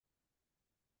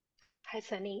Hi,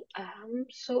 Sunny.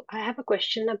 So I have a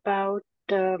question about,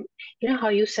 how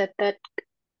you said that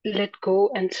let go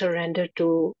and surrender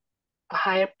to a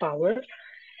higher power.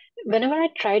 Whenever I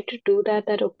try to do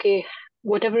that, okay,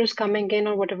 whatever is coming in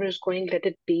or whatever is going, let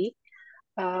it be.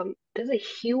 There's a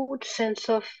huge sense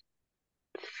of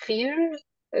fear,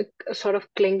 a sort of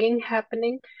clinging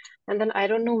happening, and then I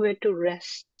don't know where to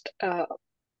rest uh,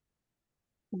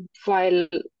 while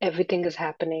everything is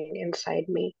happening inside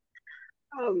me.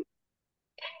 Um,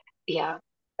 Yeah.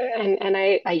 And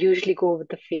I usually go with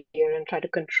the fear and try to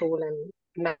control and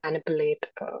manipulate,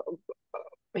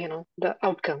 the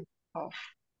outcome of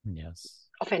Yes.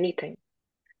 of anything.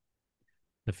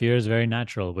 The fear is very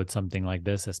natural with something like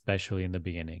this, especially in the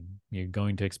beginning. You're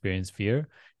going to experience fear.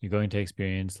 You're going to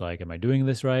experience, like, am I doing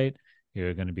this right?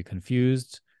 You're going to be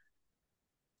confused.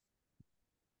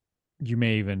 You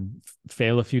may even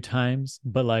fail a few times,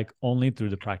 but like only through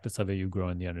the practice of it, you grow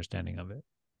in the understanding of it.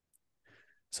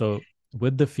 So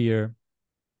with the fear,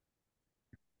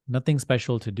 nothing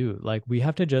special to do. Like we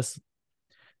have to just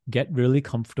get really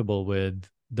comfortable with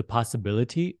the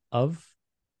possibility of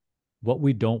what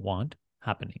we don't want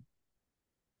happening.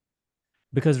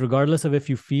 Because regardless of if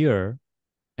you fear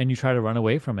and you try to run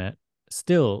away from it,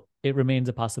 still it remains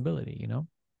a possibility, you know?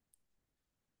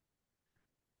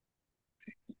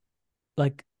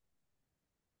 Like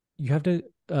you have to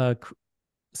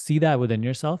see that within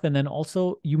yourself. And then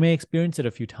also, you may experience it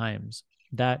a few times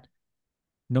that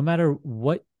no matter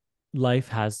what life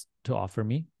has to offer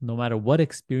me, no matter what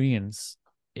experience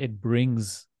it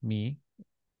brings me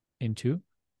into,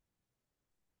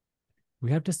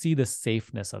 we have to see the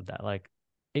safeness of that. Like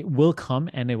it will come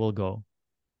and it will go.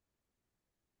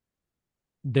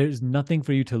 There's nothing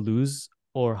for you to lose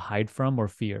or hide from or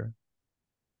fear.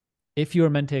 If you are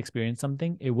meant to experience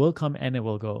something, it will come and it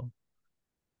will go.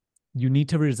 You need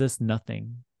to resist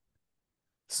nothing.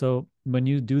 So when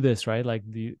you do this, right, like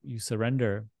you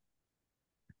surrender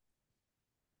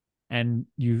and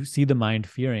you see the mind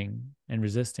fearing and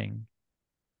resisting,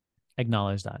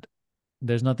 acknowledge that.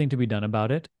 There's nothing to be done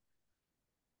about it.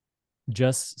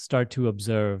 Just start to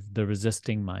observe the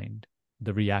resisting mind,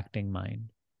 the reacting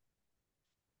mind.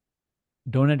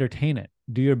 Don't entertain it.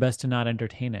 Do your best to not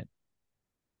entertain it.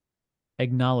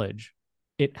 Acknowledge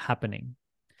it happening.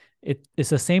 It's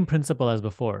the same principle as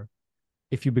before.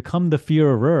 If you become the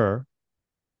fearer,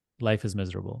 life is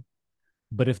miserable.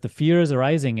 But if the fear is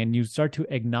arising and you start to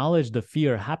acknowledge the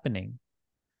fear happening,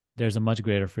 there's a much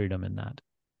greater freedom in that.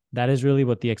 That is really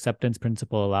what the acceptance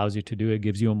principle allows you to do. It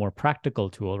gives you a more practical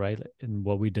tool, right? In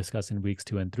what we discuss in weeks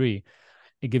 2 and 3,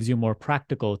 it gives you a more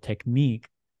practical technique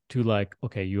to, like,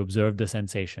 okay, you observe the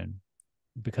sensation,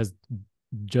 because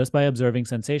just by observing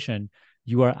sensation,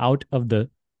 you are out of the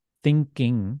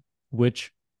thinking,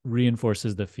 which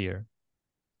reinforces the fear.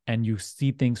 And you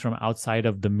see things from outside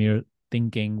of the mere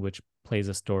thinking, which plays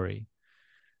a story.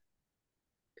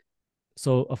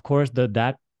 So of course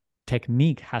that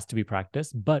technique has to be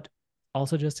practiced, but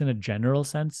also just in a general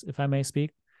sense, if I may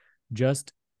speak,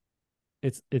 just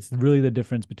it's really the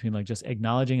difference between like just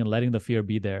acknowledging and letting the fear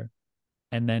be there,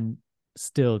 and then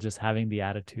still just having the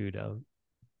attitude of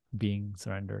being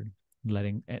surrendered,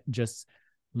 just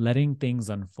letting things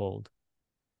unfold,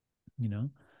 you know.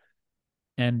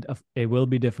 And it will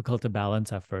be difficult to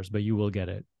balance at first, but you will get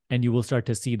it, and you will start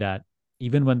to see that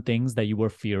even when things that you were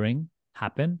fearing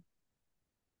happen,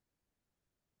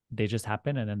 they just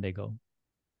happen and then they go.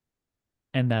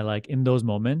 And that, like, in those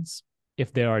moments,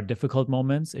 if there are difficult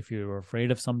moments, if you're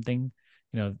afraid of something,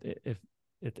 you know,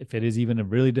 if it is even a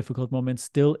really difficult moment,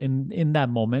 still in that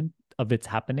moment of its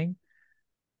happening,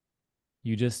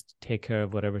 you just take care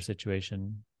of whatever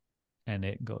situation and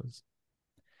it goes.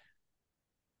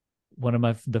 One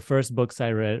of the first books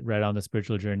I read on the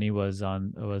spiritual journey was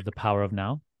The Power of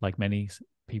Now, like many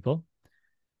people.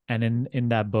 And in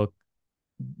that book,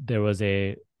 there was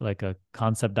a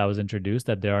concept that was introduced,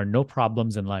 that there are no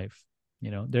problems in life,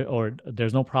 you know,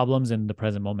 there's no problems in the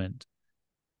present moment.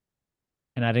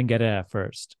 And I didn't get it at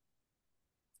first,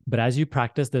 but as you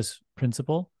practice this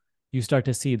principle, you start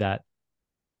to see that.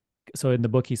 So in the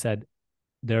book he said,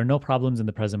 there are no problems in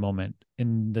the present moment.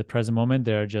 In the present moment,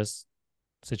 there are just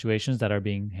situations that are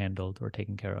being handled or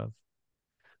taken care of.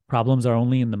 Problems are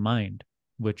only in the mind,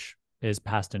 which is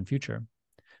past and future.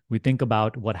 We think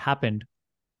about what happened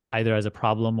either as a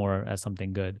problem or as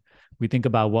something good. We think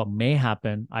about what may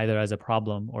happen either as a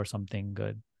problem or something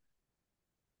good.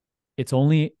 It's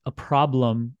only a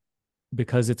problem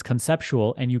because it's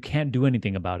conceptual and you can't do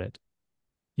anything about it.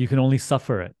 You can only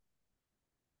suffer it.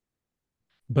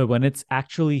 But when it's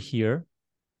actually here,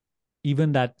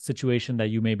 even that situation that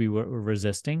you maybe were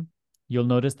resisting, you'll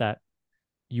notice that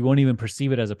you won't even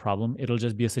perceive it as a problem. It'll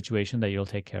just be a situation that you'll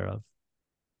take care of.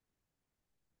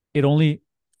 It only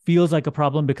feels like a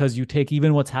problem because you take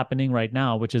even what's happening right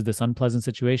now, which is this unpleasant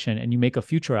situation, and you make a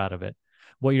future out of it.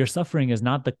 What you're suffering is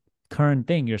not the current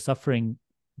thing. You're suffering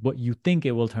what you think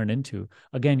it will turn into.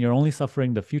 Again, you're only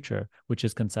suffering the future, which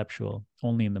is conceptual,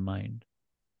 only in the mind.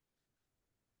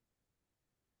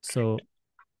 So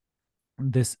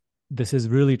this is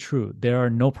really true. There are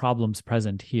no problems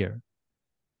present here.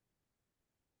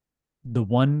 The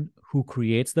one who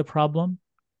creates the problem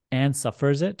and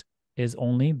suffers it is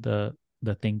only the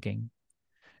thinking.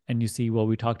 And you see, what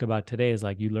we talked about today is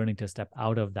like you learning to step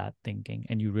out of that thinking,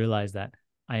 and you realize that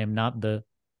I am not the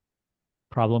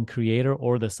problem creator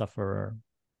or the sufferer.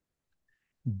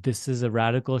 This is a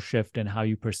radical shift in how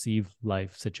you perceive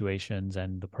life situations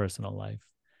and the personal life.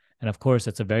 And of course,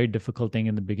 it's a very difficult thing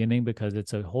in the beginning because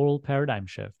it's a whole paradigm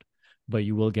shift, but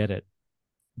you will get it.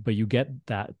 But you get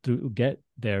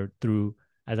there through,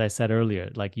 as I said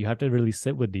earlier, like you have to really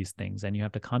sit with these things and you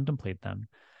have to contemplate them.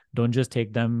 Don't just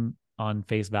take them on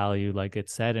face value, like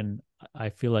it's said, and I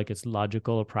feel like it's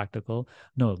logical or practical.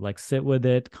 No, like sit with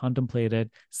it, contemplate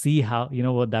it, see how,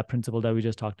 what that principle that we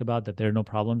just talked about, that there are no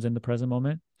problems in the present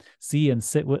moment. See and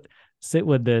sit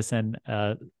with this and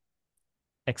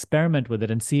experiment with it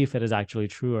and see if it is actually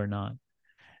true or not.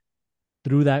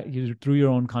 Through that, through your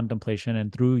own contemplation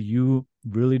and through you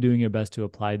really doing your best to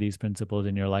apply these principles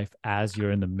in your life as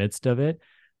you're in the midst of it,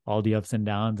 all the ups and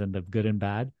downs and the good and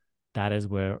bad, that is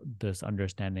where this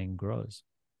understanding grows.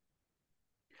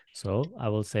 So I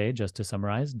will say, just to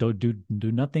summarize, don't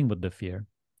do nothing with the fear.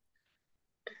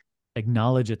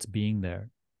 Acknowledge its being there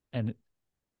and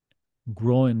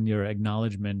grow in your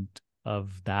acknowledgement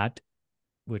of that,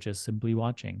 which is simply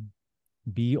watching.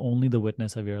 Be only the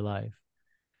witness of your life.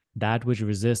 That which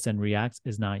resists and reacts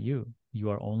is not you. You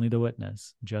are only the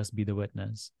witness. Just be the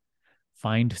witness.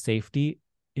 Find safety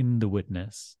in the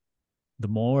witness. The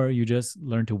more you just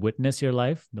learn to witness your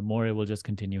life, the more it will just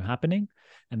continue happening.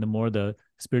 And the more the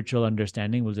spiritual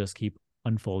understanding will just keep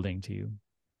unfolding to you.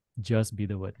 Just be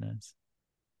the witness.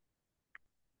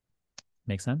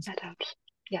 Make sense? That helps.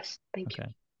 Yes, thank you.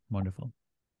 Okay, wonderful.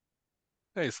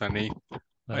 Hey, Sunny.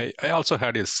 I also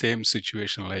had a same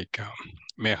situation like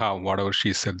Meha, whatever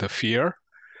she said, the fear.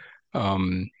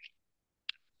 What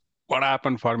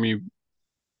happened for me,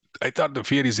 I thought the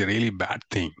fear is a really bad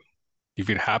thing. If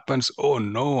it happens, oh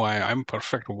no, I'm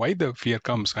perfect. Why the fear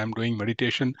comes? I'm doing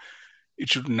meditation. It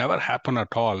should never happen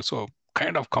at all. So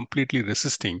kind of completely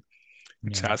resisting.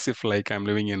 It's as if like I'm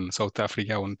living in South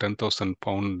Africa when 10,000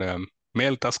 pound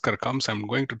male tusker comes, I'm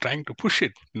going to trying to push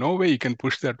it. No way you can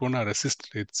push that one or resist.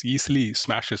 It easily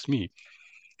smashes me.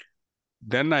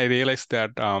 Then I realized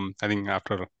that I think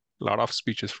after a lot of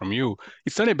speeches from you,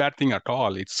 it's not a bad thing at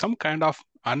all. It's some kind of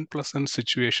unpleasant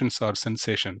situations or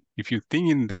sensation. If you think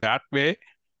in that way,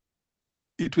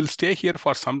 it will stay here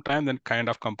for some time, then kind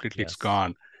of completely it's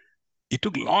gone. It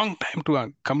took a long time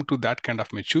to come to that kind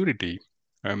of maturity.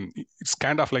 It's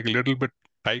kind of like a little bit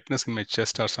tightness in my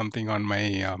chest or something on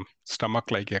my stomach,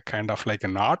 like a kind of like a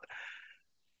knot.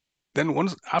 Then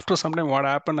once after some time, what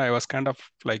happened? I was kind of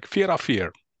like fear of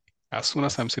fear. As soon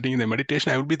as I'm sitting in the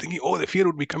meditation, I would be thinking, oh, the fear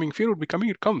would be coming,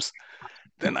 it comes.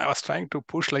 Then I was trying to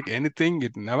push like anything.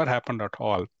 It never happened at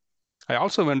all. I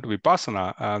also went to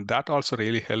Vipassana. That also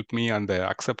really helped me on the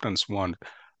acceptance one.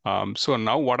 So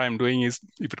now what I'm doing is,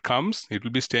 if it comes, it will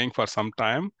be staying for some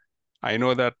time. I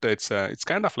know that it's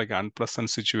kind of like an unpleasant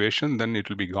situation, then it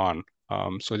will be gone.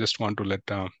 So I just want to let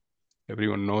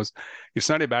everyone knows it's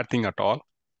not a bad thing at all.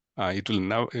 It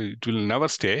will never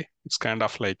stay. It's kind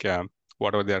of like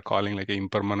whatever they are calling like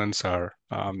impermanence or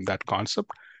that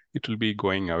concept. It will be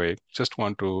going away. Just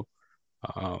want to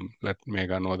let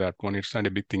Megha know that one, it's not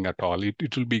a big thing at all.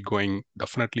 It will be going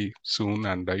definitely soon,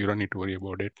 and you don't need to worry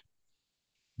about it.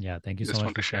 Yeah, thank you so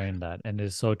much for sharing that. And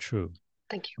it's so true.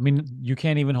 Thank you. I mean, you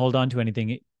can't even hold on to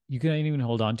anything. You can't even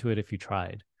hold on to it if you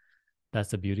tried. That's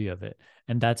the beauty of it.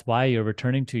 And that's why you're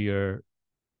returning to your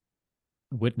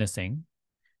witnessing,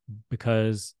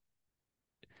 because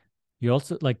you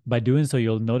also, like, by doing so,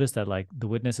 you'll notice that like the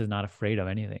witness is not afraid of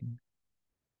anything.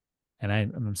 And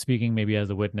I'm speaking maybe as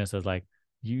a witness, as like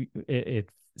it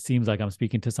seems like I'm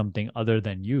speaking to something other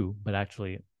than you, but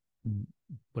actually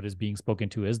what is being spoken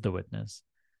to is the witness.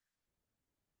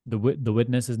 The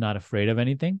witness is not afraid of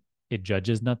anything. It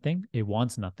judges nothing. It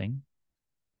wants nothing,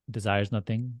 desires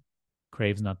nothing,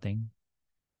 craves nothing,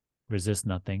 resists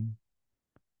nothing,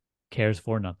 cares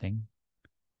for nothing,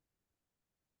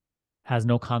 has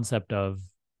no concept of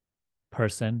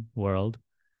person, world,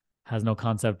 has no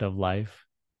concept of life.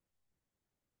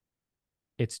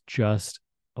 It's just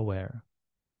aware.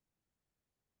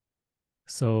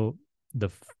 So the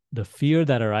fear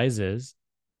that arises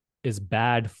is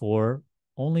bad for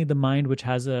only the mind which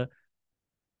has a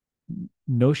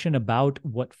notion about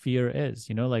what fear is.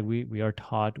 Like we are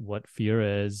taught what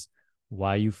fear is,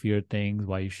 why you fear things,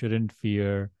 why you shouldn't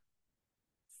fear,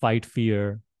 fight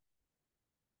fear,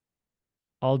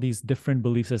 all these different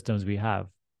belief systems we have.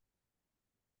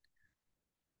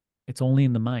 It's only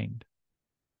in the mind.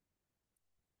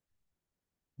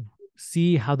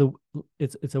 See how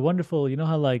it's a wonderful,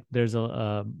 how like there's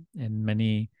a in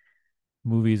many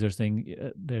movies or thing,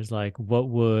 there's like what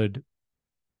would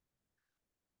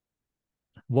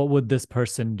this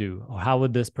person do, or how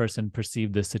would this person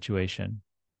perceive this situation.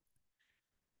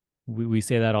 We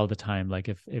say that all the time. Like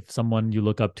if someone you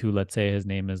look up to, let's say his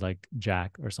name is like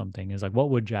Jack or something, is like, what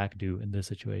would Jack do in this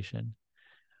situation?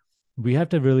 We have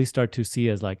to really start to see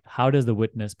as like, how does the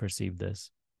witness perceive this?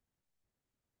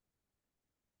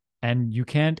 And you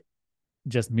can't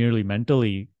just merely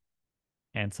mentally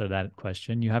answer that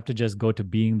question. You have to just go to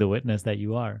being the witness that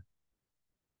you are.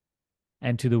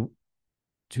 And to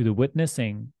the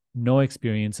witnessing, no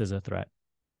experience is a threat.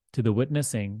 To the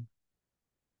witnessing,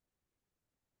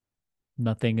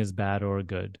 nothing is bad or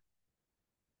good.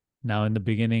 Now, in the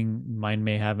beginning, mind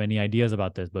may have any ideas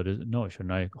about this, but no,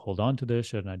 shouldn't I hold on to this?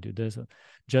 Shouldn't I do this?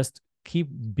 Just keep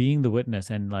being the witness,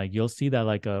 and like you'll see that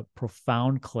like a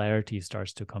profound clarity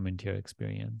starts to come into your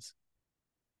experience.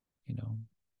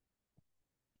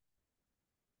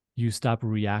 You stop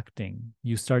reacting.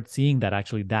 You start seeing that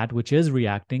actually that which is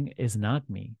reacting is not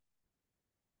me.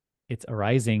 It's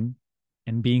arising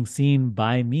and being seen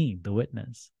by me, the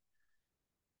witness.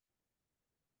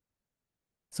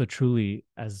 So truly,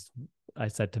 as I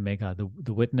said to Megha,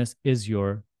 the witness is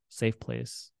your safe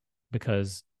place,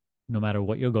 because no matter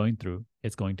what you're going through,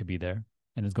 it's going to be there,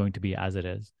 and it's going to be as it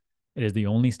is. It is the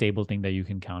only stable thing that you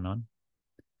can count on.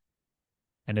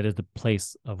 And it is the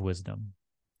place of wisdom.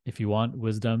 If you want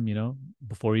wisdom,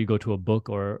 before you go to a book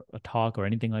or a talk or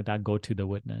anything like that, go to the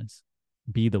witness.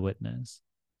 Be the witness.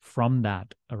 From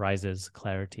that arises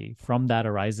clarity. From that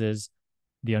arises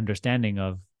the understanding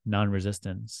of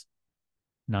non-resistance,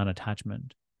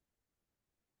 non-attachment.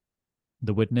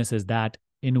 The witness is that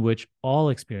in which all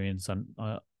experience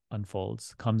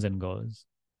unfolds, comes and goes.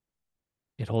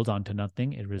 It holds on to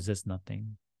nothing. It resists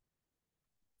nothing.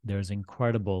 There's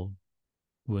incredible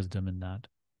wisdom in that.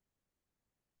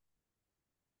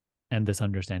 And this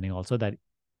understanding also that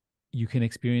you can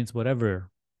experience whatever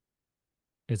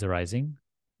is arising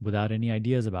without any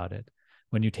ideas about it.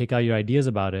 When you take out your ideas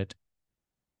about it,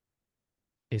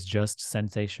 it's just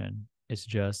sensation. It's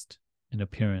just an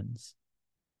appearance.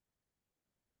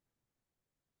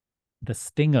 The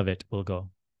sting of it will go,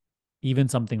 even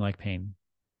something like pain.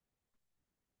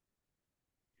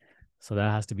 So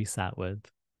that has to be sat with.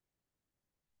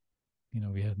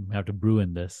 We have to brew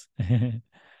in this.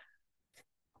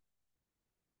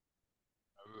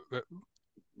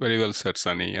 Very well said,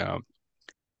 Sunny.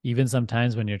 Even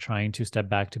sometimes when you're trying to step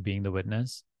back to being the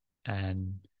witness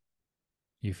and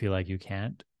you feel like you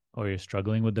can't, or you're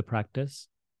struggling with the practice,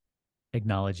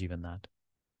 acknowledge even that.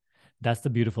 That's the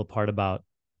beautiful part about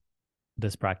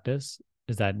this practice,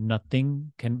 is that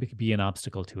nothing can be an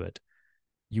obstacle to it.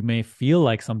 You may feel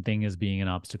like something is being an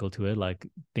obstacle to it, like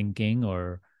thinking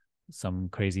or some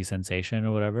crazy sensation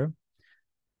or whatever,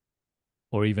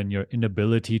 or even your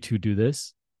inability to do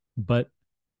this, but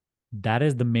that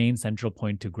is the main central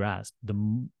point to grasp.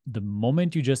 The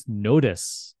moment you just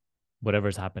notice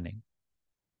whatever's happening,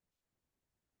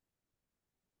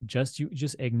 you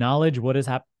just acknowledge what is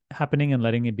happening and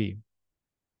letting it be,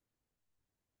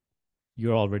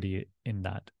 you're already in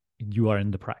that. You are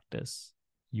in the practice.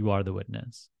 You are the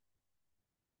witness.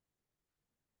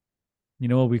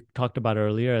 What we talked about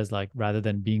earlier is like, rather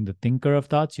than being the thinker of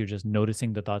thoughts, you're just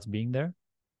noticing the thoughts being there.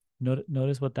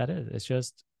 Notice what that is. It's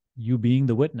just you being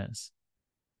the witness.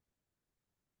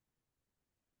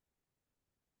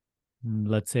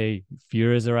 Let's say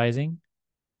fear is arising.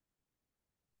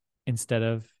 Instead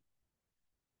of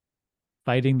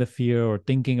fighting the fear or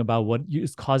thinking about what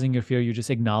is causing your fear, you just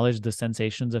acknowledge the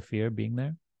sensations of fear being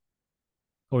there.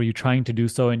 Or you're trying to do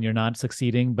so and you're not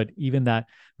succeeding, but even that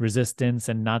resistance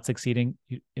and not succeeding,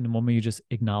 in a moment you just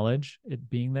acknowledge it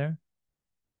being there.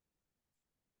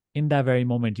 In that very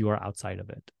moment, you are outside of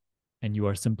it, and you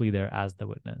are simply there as the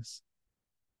witness.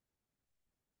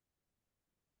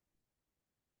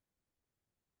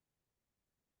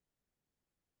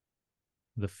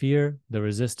 The fear, the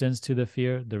resistance to the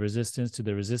fear, the resistance to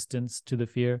the resistance to the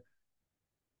fear,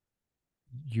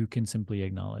 you can simply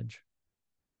acknowledge.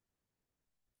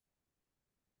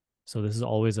 So this is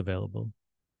always available.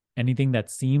 Anything that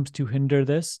seems to hinder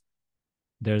this,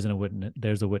 there's a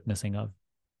witnessing of.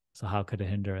 So how could it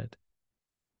hinder it?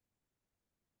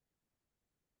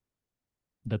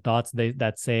 The thoughts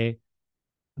that say,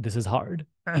 this is hard,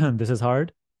 this is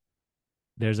hard,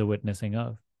 there's a witnessing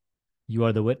of. You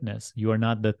are the witness. You are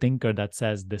not the thinker that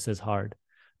says this is hard.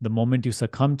 The moment you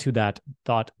succumb to that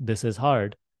thought, this is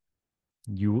hard,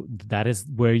 that is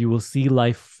where you will see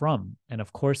life from. And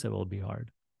of course it will be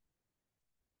hard.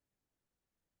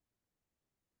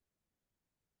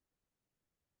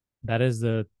 That is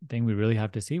the thing we really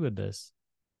have to see with this.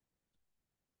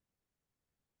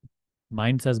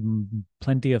 Mind says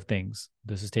plenty of things.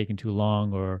 This is taking too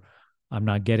long, or I'm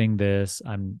not getting this.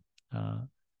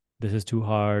 This is too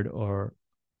hard, or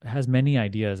it has many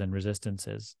ideas and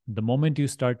resistances. The moment you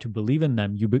start to believe in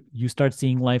them, you start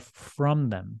seeing life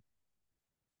from them.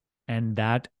 And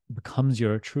that becomes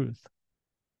your truth.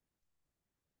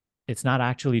 It's not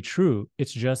actually true.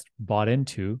 It's just bought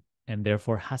into and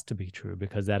therefore has to be true,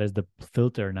 because that is the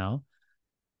filter now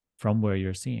from where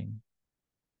you're seeing.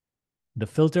 The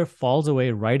filter falls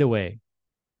away right away,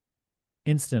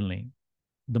 instantly,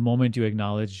 the moment you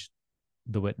acknowledge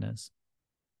the witness.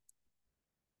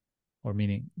 Or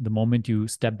meaning the moment you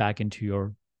step back into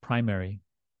your primary,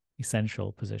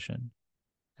 essential position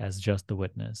as just the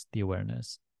witness, the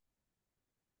awareness.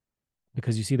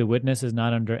 Because you see, the witness is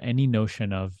not under any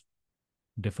notion of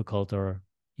difficult or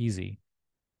easy,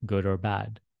 good or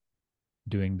bad,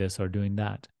 doing this or doing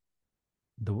that.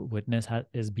 The witness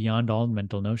is beyond all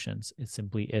mental notions. It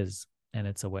simply is, and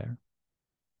it's aware.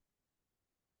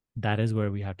 That is where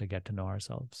we have to get to know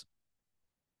ourselves.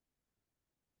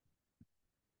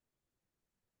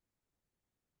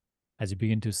 As you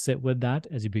begin to sit with that,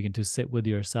 as you begin to sit with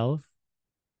yourself,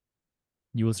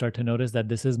 you will start to notice that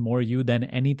this is more you than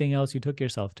anything else you took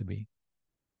yourself to be.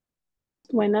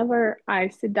 Whenever I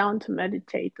sit down to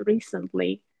meditate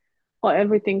recently, or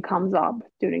everything comes up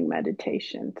during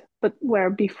meditation. But where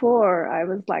before I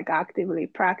was like actively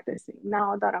practicing,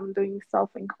 now that I'm doing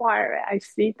self-inquiry, I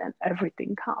see that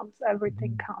everything comes,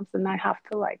 and I have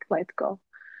to like let go.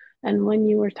 And when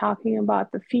you were talking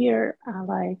about the fear,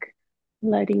 like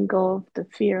letting go of the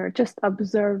fear, just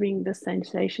observing the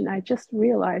sensation, I just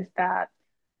realized that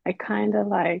I kind of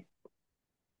like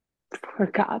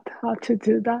forgot how to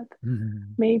do that.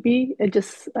 Maybe it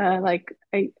just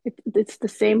it's the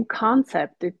same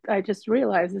concept. I just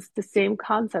realized it's the same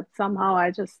concept. Somehow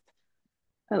I just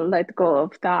let go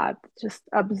of that. Just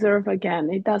observe again.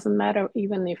 It doesn't matter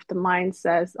even if the mind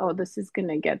says, "Oh, this is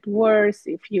gonna get worse."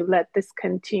 If you let this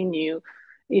continue,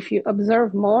 if you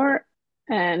observe more,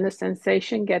 and the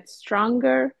sensation gets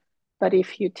stronger. But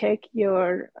if you take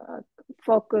your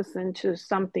focus into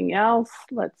something else,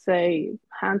 let's say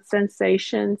hand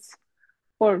sensations,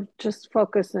 or just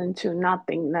focus into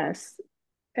nothingness,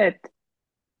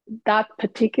 that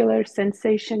particular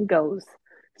sensation goes.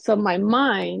 So my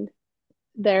mind,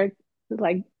 there's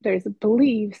a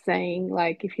belief saying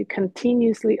like if you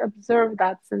continuously observe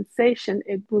that sensation,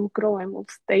 it will grow and will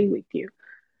stay with you.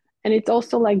 And it's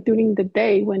also like during the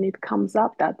day when it comes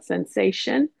up, that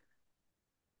sensation,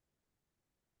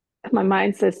 my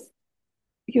mind says,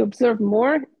 you observe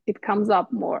more, it comes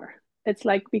up more. It's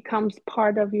like becomes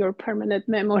part of your permanent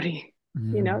memory,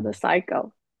 the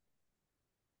cycle.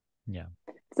 Yeah.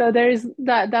 So there is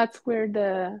that's where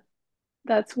the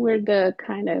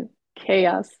kind of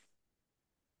chaos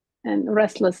and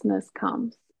restlessness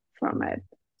comes from it.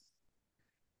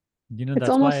 It's that's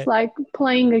almost why... like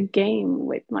playing a game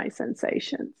with my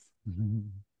sensations. Do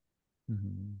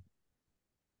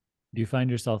you find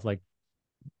yourself like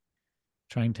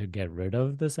trying to get rid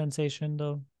of the sensation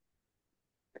though?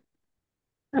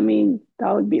 I mean,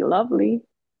 that would be lovely.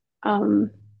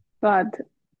 But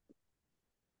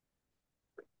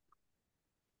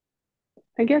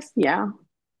I guess, yeah,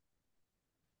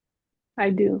 I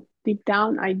do. Deep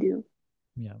down, I do.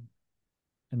 Yeah.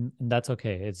 And that's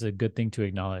okay. It's a good thing to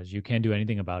acknowledge. You can't do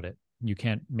anything about it. You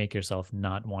can't make yourself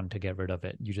not want to get rid of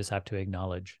it. You just have to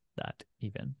acknowledge that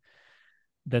even.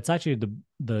 That's actually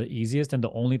the easiest and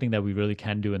the only thing that we really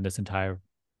can do in this entire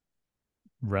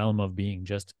realm of being,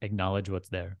 just acknowledge what's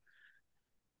there.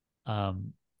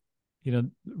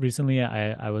 Recently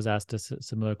I was asked a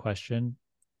similar question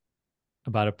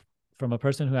from a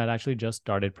person who had actually just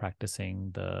started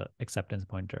practicing the acceptance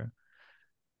pointer.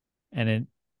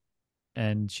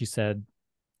 And she said,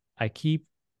 I keep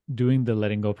doing the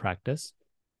letting go practice,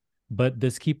 but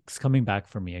this keeps coming back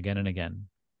for me again and again.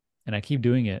 And I keep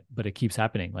doing it, but it keeps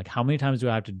happening. Like, how many times do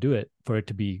I have to do it for it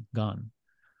to be gone?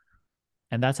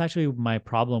 And that's actually my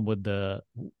problem with the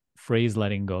phrase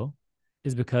letting go,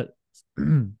 is because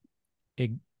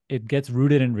it gets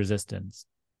rooted in resistance.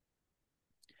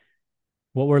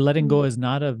 What we're letting go is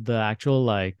not of the actual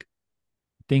like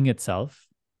thing itself,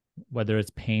 whether it's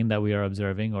pain that we are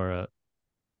observing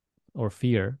or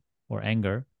fear or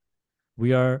anger,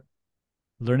 we are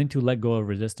learning to let go of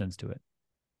resistance to it.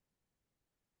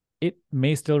 It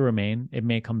may still remain, it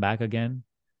may come back again,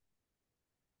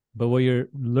 but what you're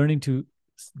learning to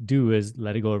do is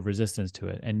let it go of resistance to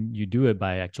it. And you do it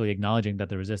by actually acknowledging that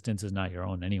the resistance is not your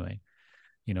own anyway.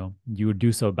 You would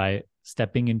do so by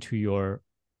stepping into your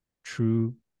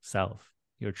true self,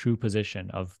 your true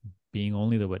position of being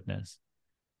only the witness.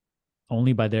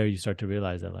 Only by there you start to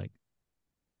realize that, like,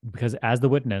 because as the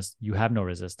witness, you have no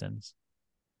resistance.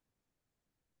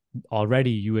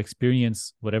 Already you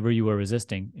experience whatever you were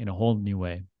resisting in a whole new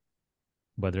way,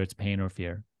 whether it's pain or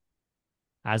fear.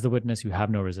 As the witness, you have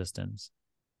no resistance.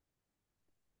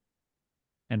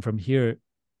 And from here,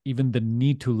 even the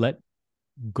need to let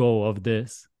go of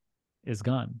this is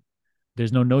gone.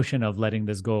 There's no notion of letting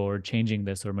this go or changing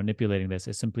this or manipulating this.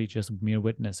 It's simply just mere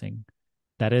witnessing.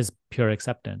 That is pure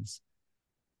acceptance.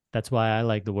 That's why I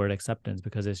like the word acceptance,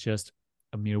 because it's just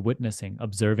a mere witnessing,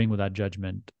 observing without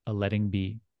judgment, a letting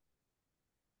be.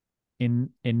 In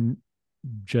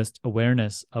just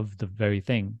awareness of the very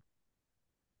thing,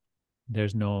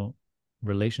 there's no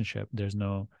relationship. There's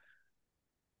no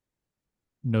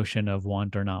notion of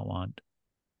want or not want.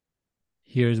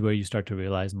 Here's where you start to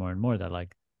realize more and more that,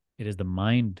 like, it is the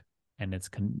mind and it's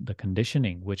the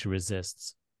conditioning which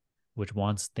resists, which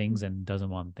wants things and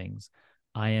doesn't want things.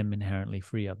 I am inherently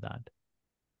free of that.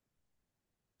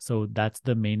 So that's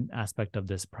the main aspect of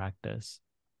this practice.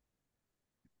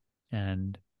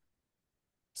 And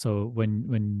so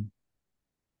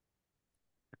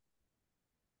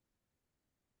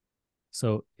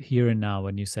so here and now,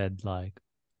 when you said, like,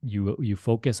 you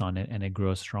focus on it and it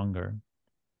grows stronger,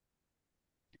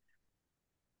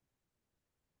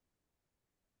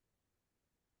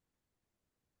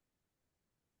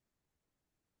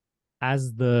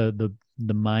 as the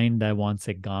mind that wants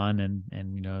it gone and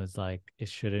it's like it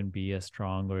shouldn't be as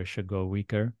strong or it should go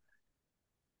weaker,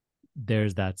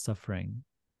 there's that suffering,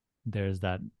 there's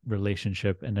that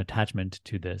relationship and attachment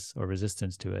to this or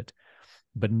resistance to it.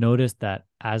 But notice that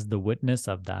as the witness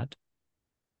of that,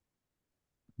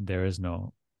 there is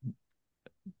no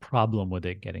problem with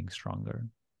it getting stronger.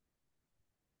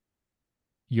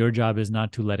 Your job is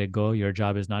not to let it go. Your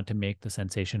job is not to make the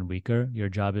sensation weaker. Your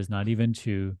job is not even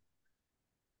to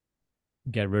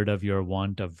get rid of your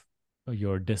want of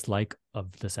your dislike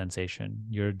of the sensation.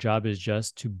 Your job is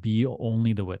just to be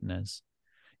only the witness.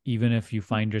 Even if you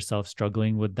find yourself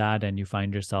struggling with that and you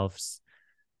find yourself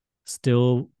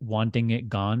still wanting it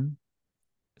gone,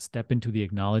 step into the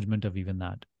acknowledgement of even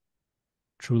that.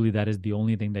 Truly, that is the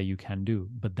only thing that you can do.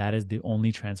 But that is the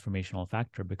only transformational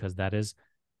factor, because that is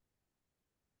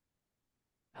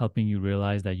helping you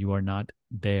realize that you are not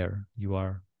there. You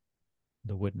are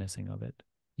the witnessing of it.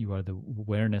 You are the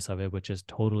awareness of it, which is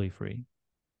totally free,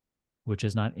 which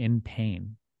is not in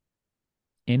pain.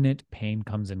 In it, pain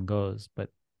comes and goes, but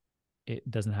it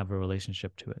doesn't have a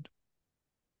relationship to it.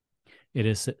 It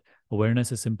is,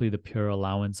 awareness is simply the pure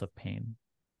allowance of pain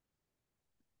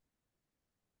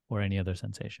or any other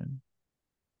sensation.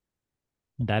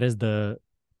 That is the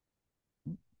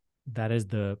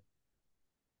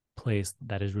place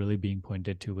that is really being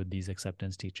pointed to with these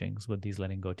acceptance teachings, with these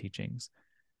letting go teachings.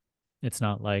 It's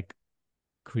not like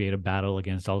create a battle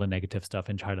against all the negative stuff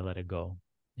and try to let it go.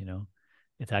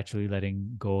 It's actually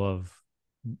letting go of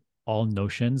all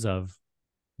notions of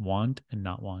want and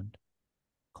not want,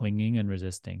 clinging and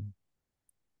resisting.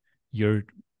 You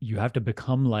have to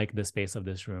become like the space of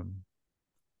this room.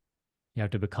 You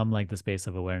have to become like the space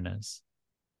of awareness.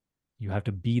 You have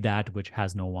to be that which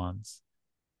has no wants.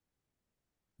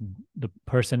 The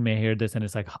person may hear this and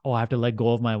it's like, oh, I have to let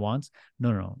go of my wants.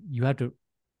 No. You have to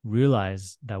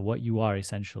realize that what you are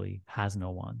essentially has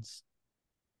no wants.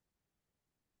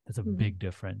 That's a big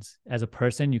difference. As a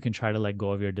person, you can try to let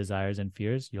go of your desires and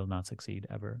fears. You'll not succeed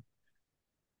ever.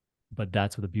 But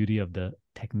that's the beauty of the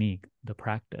technique, the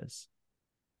practice.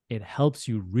 It helps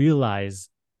you realize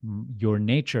your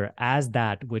nature as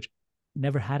that which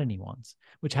never had any wants,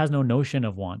 which has no notion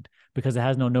of want, because it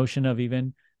has no notion of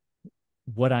even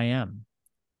what I am.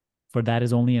 For that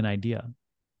is only an idea.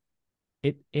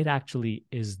 It actually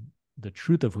is the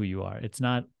truth of who you are. It's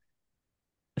not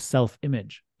a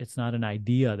self-image. It's not an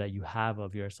idea that you have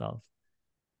of yourself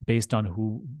based on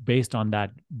that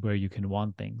where you can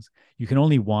want things. You can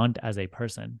only want as a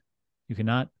person. You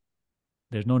cannot,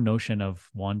 there's no notion of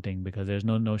wanting, because there's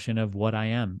no notion of what I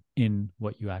am in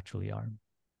what you actually are.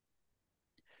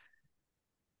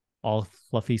 All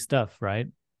fluffy stuff, right?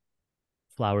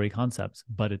 Flowery concepts,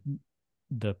 but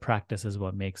the practice is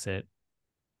what makes it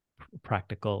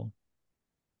practical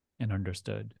and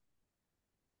understood.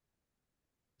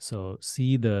 So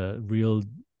see the real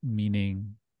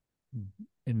meaning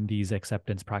in these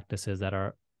acceptance practices that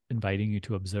are inviting you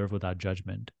to observe without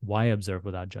judgment. Why observe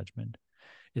without judgment?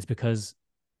 It's because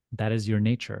that is your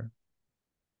nature.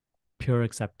 Pure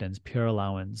acceptance, pure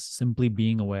allowance, simply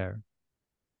being aware.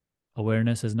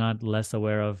 Awareness is not less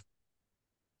aware of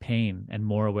pain and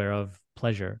more aware of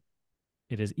pleasure.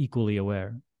 It is equally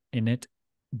aware. In it,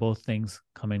 both things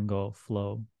come and go,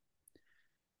 flow.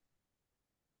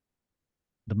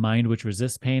 The mind which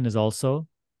resists pain is also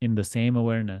in the same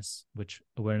awareness, which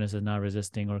awareness is not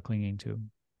resisting or clinging to.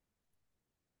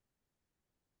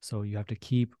 So you have to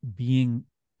keep being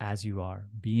as you are,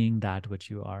 being that which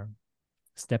you are,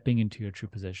 stepping into your true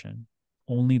position.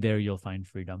 Only there you'll find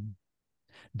freedom,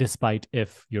 despite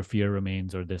if your fear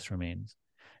remains or this remains.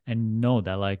 And know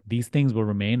that like these things will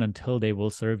remain until they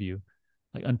will serve you,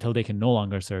 like until they can no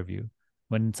longer serve you.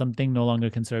 When something no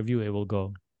longer can serve you, it will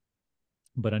go.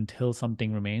 But until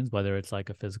something remains, whether it's like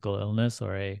a physical illness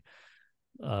or a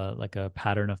like a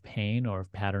pattern of pain or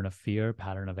pattern of fear,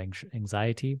 pattern of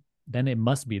anxiety, then it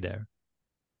must be there.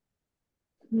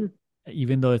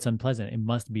 Even though it's unpleasant, it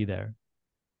must be there.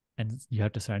 And you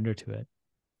have to surrender to it.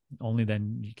 Only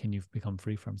then can you become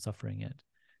free from suffering it.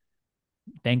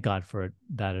 Thank God for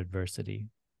that adversity.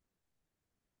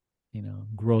 You know,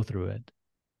 grow through it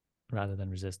rather than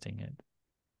resisting it.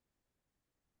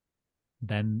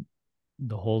 Then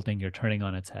the whole thing you're turning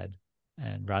on its head.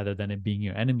 And rather than it being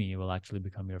your enemy, it will actually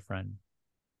become your friend.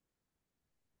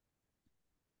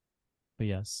 But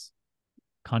yes,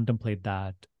 contemplate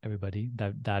that, everybody,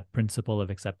 that principle of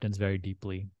acceptance very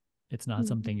deeply. It's not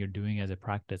something you're doing as a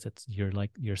practice. It's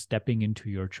you're stepping into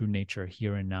your true nature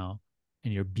here and now.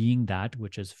 And you're being that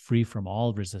which is free from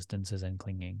all resistances and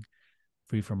clinging,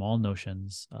 free from all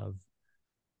notions of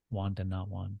want and not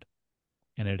want.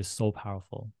 And it is so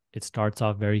powerful. It starts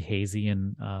off very hazy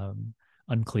and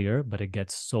unclear, but it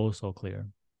gets so clear.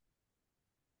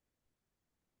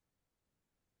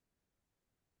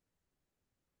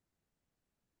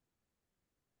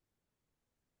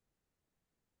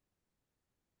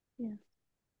 Yeah.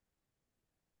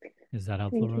 Is that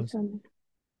helpful, Rose? Thank you so much.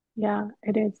 Yeah,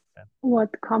 it is. Yeah.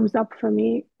 What comes up for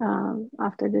me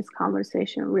after this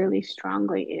conversation really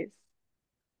strongly is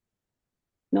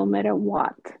no matter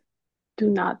what, do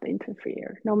not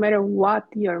interfere. No matter what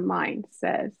your mind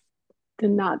says, do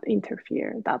not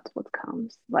interfere. That's what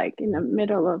comes. Like in the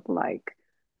middle of like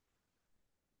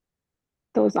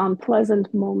those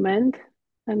unpleasant moments.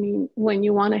 I mean, when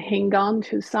you want to hang on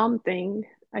to something,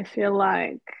 I feel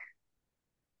like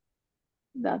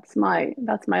that's my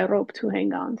rope to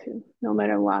hang on to. No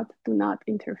matter what, do not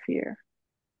interfere.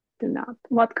 Do not.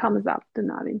 What comes up, do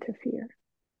not interfere.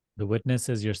 The witness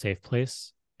is your safe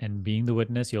place. And being the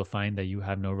witness, you'll find that you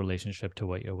have no relationship to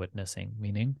what you're witnessing,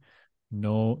 meaning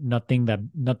nothing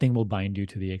will bind you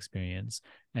to the experience,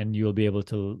 and you'll be able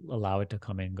to allow it to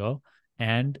come and go.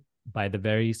 And by the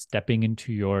very stepping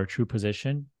into your true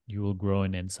position, you will grow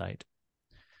in insight,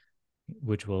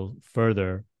 which will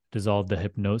further dissolve the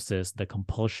hypnosis, the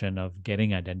compulsion of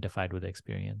getting identified with the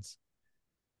experience.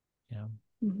 Yeah.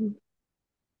 Mm-hmm.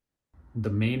 The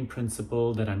main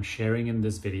principle that I'm sharing in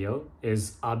this video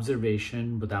is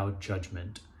observation without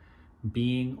judgment,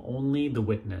 being only the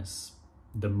witness,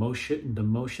 the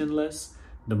motionless,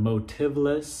 the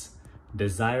motiveless,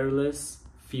 desireless,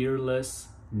 fearless,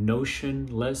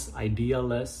 notionless,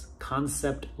 idealess,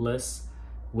 conceptless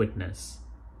witness.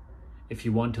 If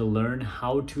you want to learn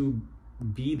how to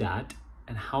be that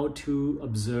and how to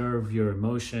observe your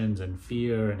emotions and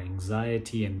fear and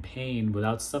anxiety and pain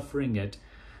without suffering it,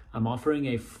 I'm offering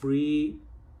a free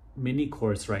mini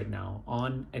course right now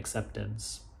on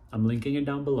acceptance. I'm linking it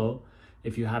down below.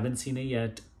 If you haven't seen it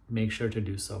yet, make sure to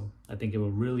do so. I think it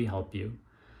will really help you.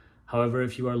 However,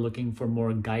 if you are looking for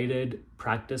more guided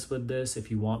practice with this, if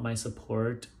you want my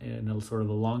support in a sort of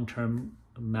a long-term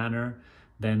manner,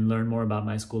 then learn more about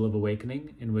my School of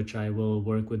Awakening, in which I will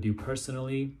work with you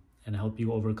personally and help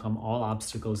you overcome all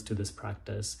obstacles to this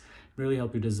practice, really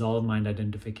help you dissolve mind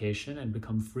identification and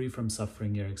become free from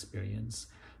suffering your experience,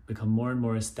 become more and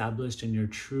more established in your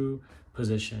true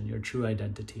position, your true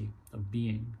identity of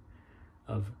being,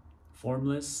 of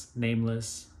formless,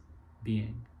 nameless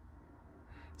being.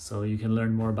 So you can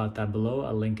learn more about that below.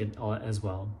 I'll link it as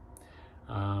well.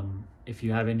 If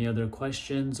you have any other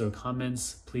questions or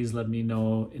comments, please let me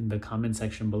know in the comment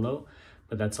section below.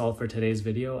 But that's all for today's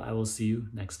video. I will see you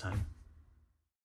next time.